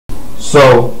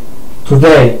So,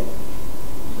 today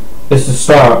is the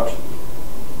start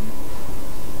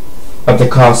of the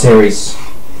car series,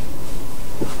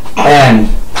 and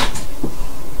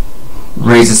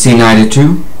Razor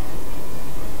C92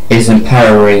 is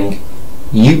empowering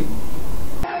you.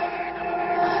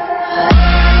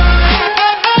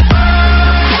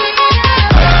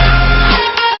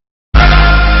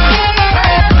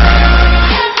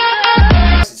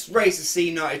 Razor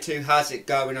C92, how's it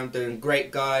going? I'm doing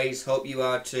great, guys. Hope you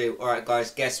are too. Alright guys,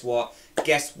 guess what?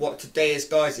 Guess what today is,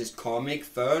 guys? It's Comic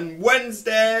Fun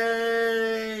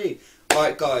Wednesday!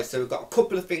 Alright guys, so we've got a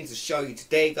couple of things to show you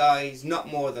today, guys.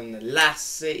 Not more than the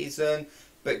last season.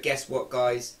 But guess what,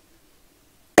 guys?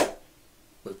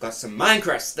 We've got some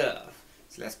Minecraft stuff.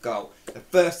 So let's go. The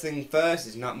first thing first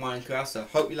is not Minecraft, so I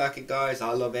hope you like it, guys.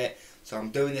 I love it. So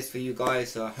I'm doing this for you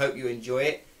guys, so I hope you enjoy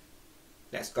it.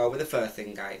 Let's go with the first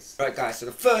thing, guys. Right, guys, so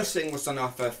the first thing was on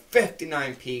offer,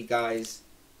 59p, guys.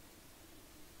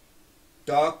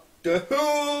 Doctor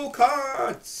Who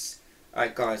cards!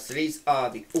 Alright, guys, so these are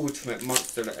the Ultimate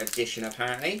Monster Edition,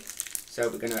 apparently. So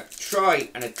we're going to try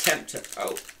and attempt to...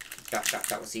 Oh,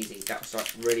 that was easy. That was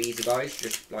like really easy, guys.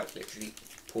 Just like literally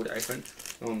pulled it open.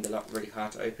 Normally they're like really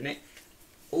hard to open it.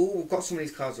 Oh, we've got some of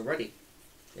these cards already.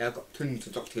 Yeah, I've got tons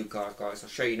of Doctor Who cards, guys. I'll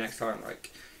show you next time,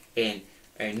 like, in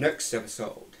a next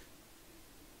episode.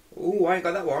 Oh, I ain't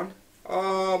got that one.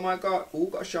 Oh my god. Oh,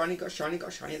 got a shiny, got a shiny, got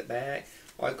a shiny at the back.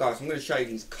 Alright guys, I'm going to show you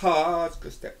these cards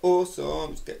because they're awesome.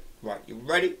 Let's get, right, you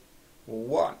ready?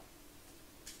 1,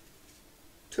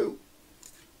 2,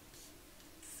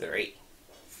 3,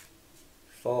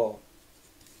 4,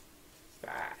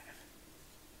 5,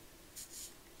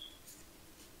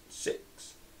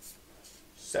 6,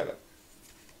 7,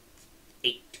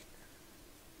 8,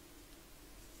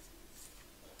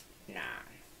 9.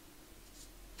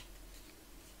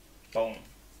 Boom. I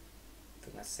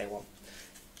think that's the same one.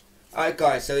 Alright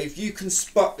guys, so if you can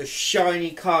spot the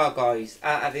shiny car, guys,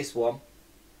 out of this one,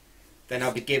 then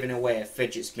I'll be giving away a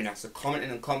fidget spinner. So comment in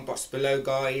the comment box below,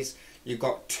 guys. You've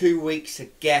got 2 weeks to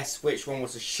guess which one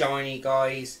was the shiny,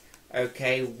 guys.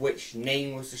 Okay, which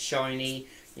name was the shiny.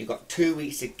 You've got 2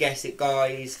 weeks to guess it,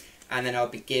 guys. And then I'll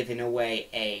be giving away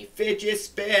a fidget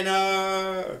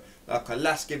spinner, like our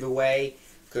last giveaway.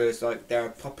 Because like they're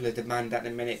a popular demand at the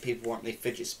minute. People want their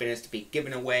fidget spinners to be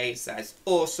given away. So that's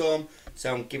awesome.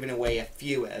 So I'm giving away a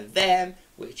few of them,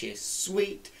 which is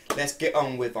sweet. Let's get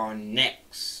on with our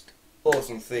next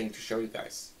awesome thing to show you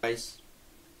guys. Guys,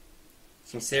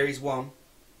 from series 1.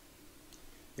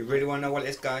 You really want to know what it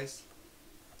is, guys?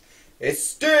 It's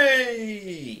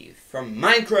Steve from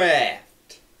Minecraft.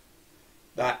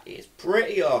 That is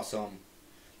pretty awesome.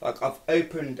 Like, I've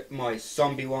opened my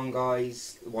zombie one,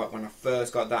 guys, like when I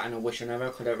first got that, and I wish I never,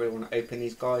 because I don't really want to open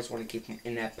these, guys. I want to keep them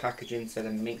in their packaging so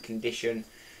they're mint condition.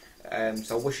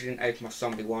 So I wish I didn't open my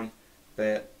zombie one,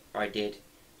 but I did.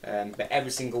 But every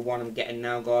single one I'm getting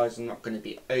now, guys, I'm not going to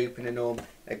be opening them.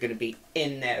 They're going to be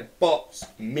in their box,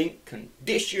 mint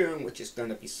condition, which is going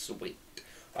to be sweet.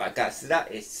 Alright, guys, so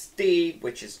that is Steve,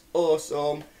 which is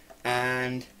awesome.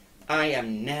 And I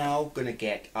am now going to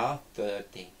get our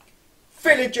third thing.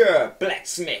 Villager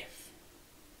Blacksmith.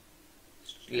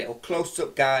 Little close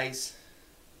up, guys.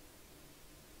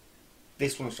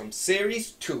 This one's from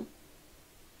series 2.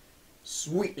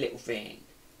 Sweet little thing.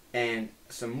 And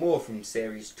some more from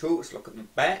series 2. Let's look at the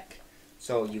back.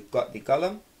 So you've got the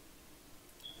Golem.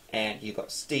 And you've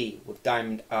got Steve with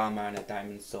diamond armor and a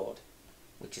diamond sword,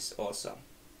 which is awesome.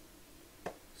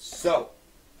 So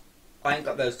I ain't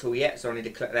got those two yet, so I need to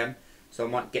collect them. So I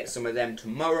might get some of them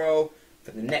tomorrow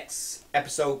for the next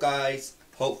episode, guys.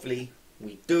 Hopefully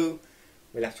we do.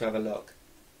 We'll have to have a look.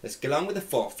 Let's get on with the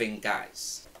fourth thing,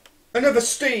 guys. Another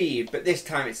Steve, but this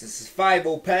time it's a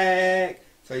survival pack.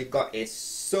 So you've got his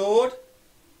sword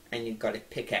and you've got a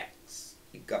pickaxe.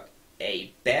 You've got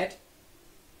a bed,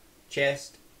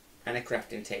 chest and a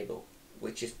crafting table,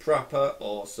 which is proper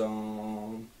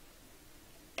awesome.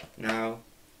 Now,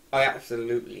 I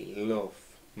absolutely love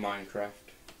Minecraft.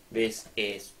 This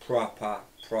is proper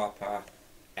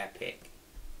epic.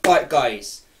 Alright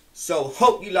guys, so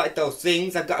hope you like those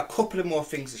things. I've got a couple of more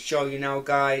things to show you now,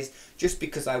 guys, just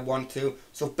because I want to.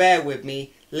 So bear with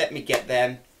me, let me get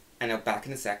them, and I'm back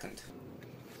in a second.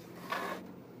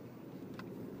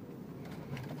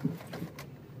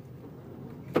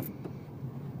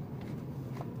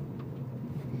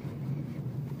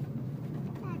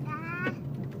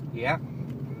 Yeah.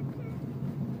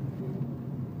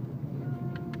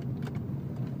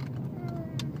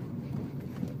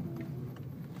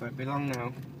 Won't be long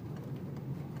now.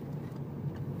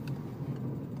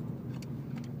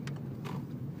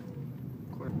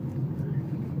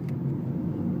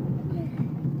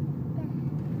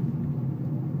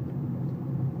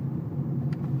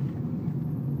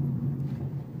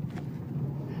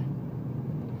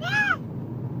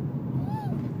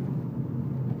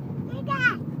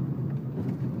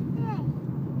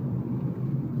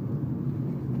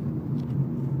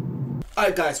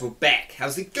 Alright guys, we're back.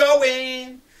 How's it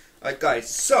going? Alright guys,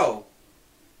 so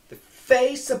the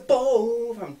face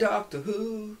above from Doctor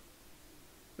Who,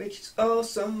 which is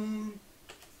awesome.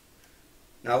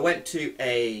 Now I went to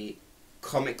a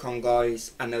Comic Con,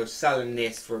 guys, and they were selling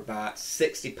this for about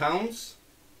 £60.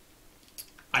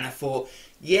 And I thought,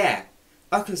 yeah,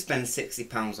 I can spend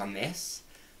 £60 on this.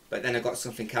 But then I got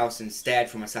something else instead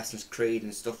from Assassin's Creed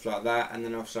and stuff like that. And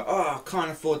then I was like, oh, I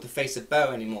can't afford the Face of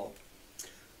Boe anymore.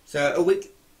 So a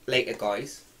week later,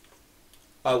 guys,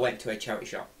 I went to a charity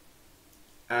shop.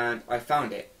 And I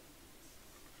found it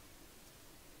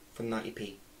for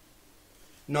 90p.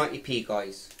 90p,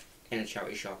 guys, in a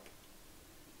charity shop.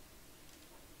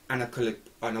 And I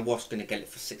was going to get it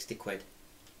for 60 quid.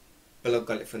 But I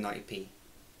got it for 90p.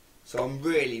 So I'm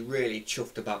really, really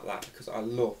chuffed about that because I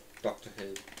love Doctor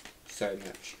Who so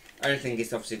much. Only thing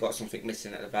is, obviously got something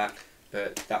missing at the back,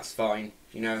 but that's fine,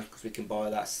 you know, because we can buy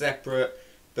that separate.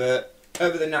 But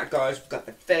other than that, guys, we've got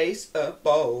the Face of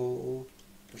Boe,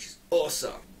 which is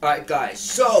awesome. Alright guys,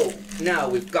 so now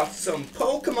we've got some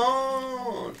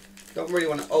Pokemon. Don't really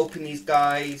want to open these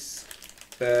guys,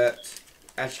 but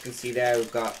as you can see there,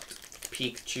 we've got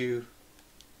Pikachu,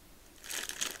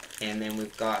 and then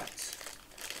we've got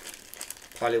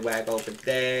Poliwag over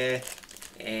there,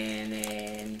 and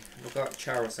then we've got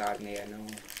Charizard in here. No,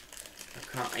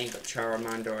 I ain't got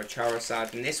Charmander or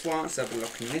Charizard in this one, so have a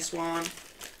look in this one.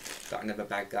 Got another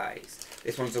bag, guys.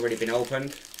 This one's already been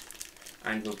opened,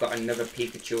 and we've got another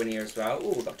Pikachu in here as well.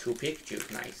 Oh, we've got 2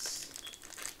 Pikachu, nice.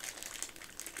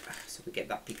 So we get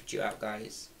that Pikachu out,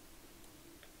 guys,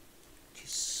 which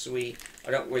is sweet.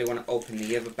 I don't really want to open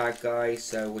the other bag, guys,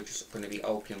 so we're just going to be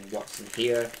opening what's in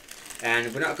here.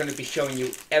 And we're not going to be showing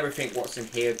you everything what's in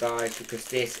here, guys, because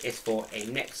this is for a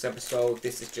next episode.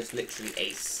 This is just literally a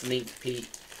sneak peek.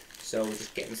 So we're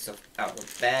just getting stuff out of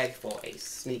the bag for a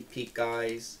sneak peek,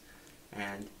 guys.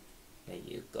 And there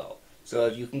you go. So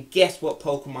if you can guess what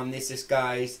Pokemon this is,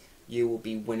 guys, you will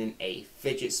be winning a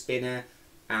fidget spinner.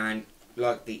 And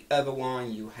like the other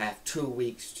one, you have 2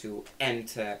 weeks to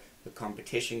enter the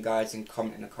competition, guys, and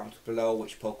comment in the comments below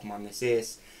which Pokemon this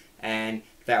is. And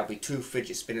that'll be 2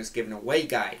 fidget spinners given away,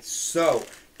 guys. So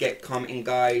get commenting,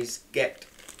 guys, get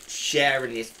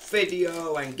sharing this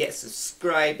video, and get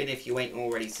subscribing if you ain't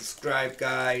already subscribed,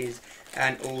 guys.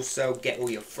 And also get all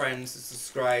your friends to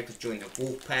subscribe to join the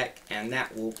Wolf Pack, and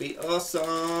that will be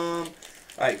awesome.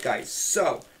 Alright guys,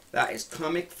 so that is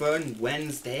Comic Fun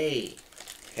Wednesday.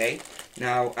 Okay,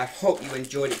 now I hope you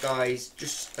enjoyed it, guys,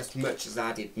 just as much as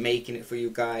I did making it for you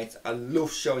guys. I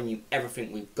love showing you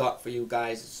everything we've got for you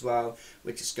guys as well,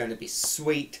 which is going to be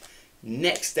sweet.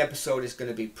 Next episode is going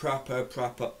to be proper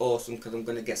awesome, because I'm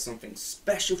going to get something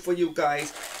special for you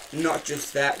guys. Not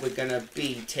just that, we're going to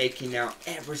be taking out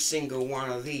every single one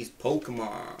of these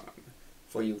Pokemon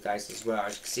for you guys as well.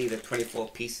 As you can see, there are 24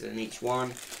 pieces in each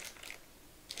one,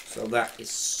 so that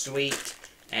is sweet.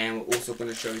 And we're also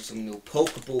going to show you some new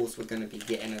Pokeballs we're going to be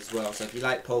getting as well. So if you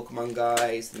like Pokemon,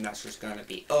 guys, then that's just going to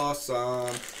be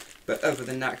awesome. But other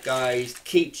than that, guys,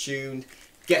 keep tuned.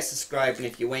 Get subscribing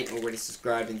if you ain't already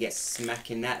subscribed, and get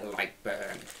smacking that like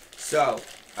button. So,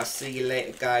 I'll see you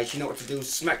later, guys. You know what to do.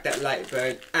 Smack that like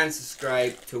button and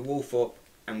subscribe to Wolf Up.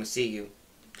 And we'll see you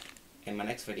in my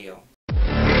next video.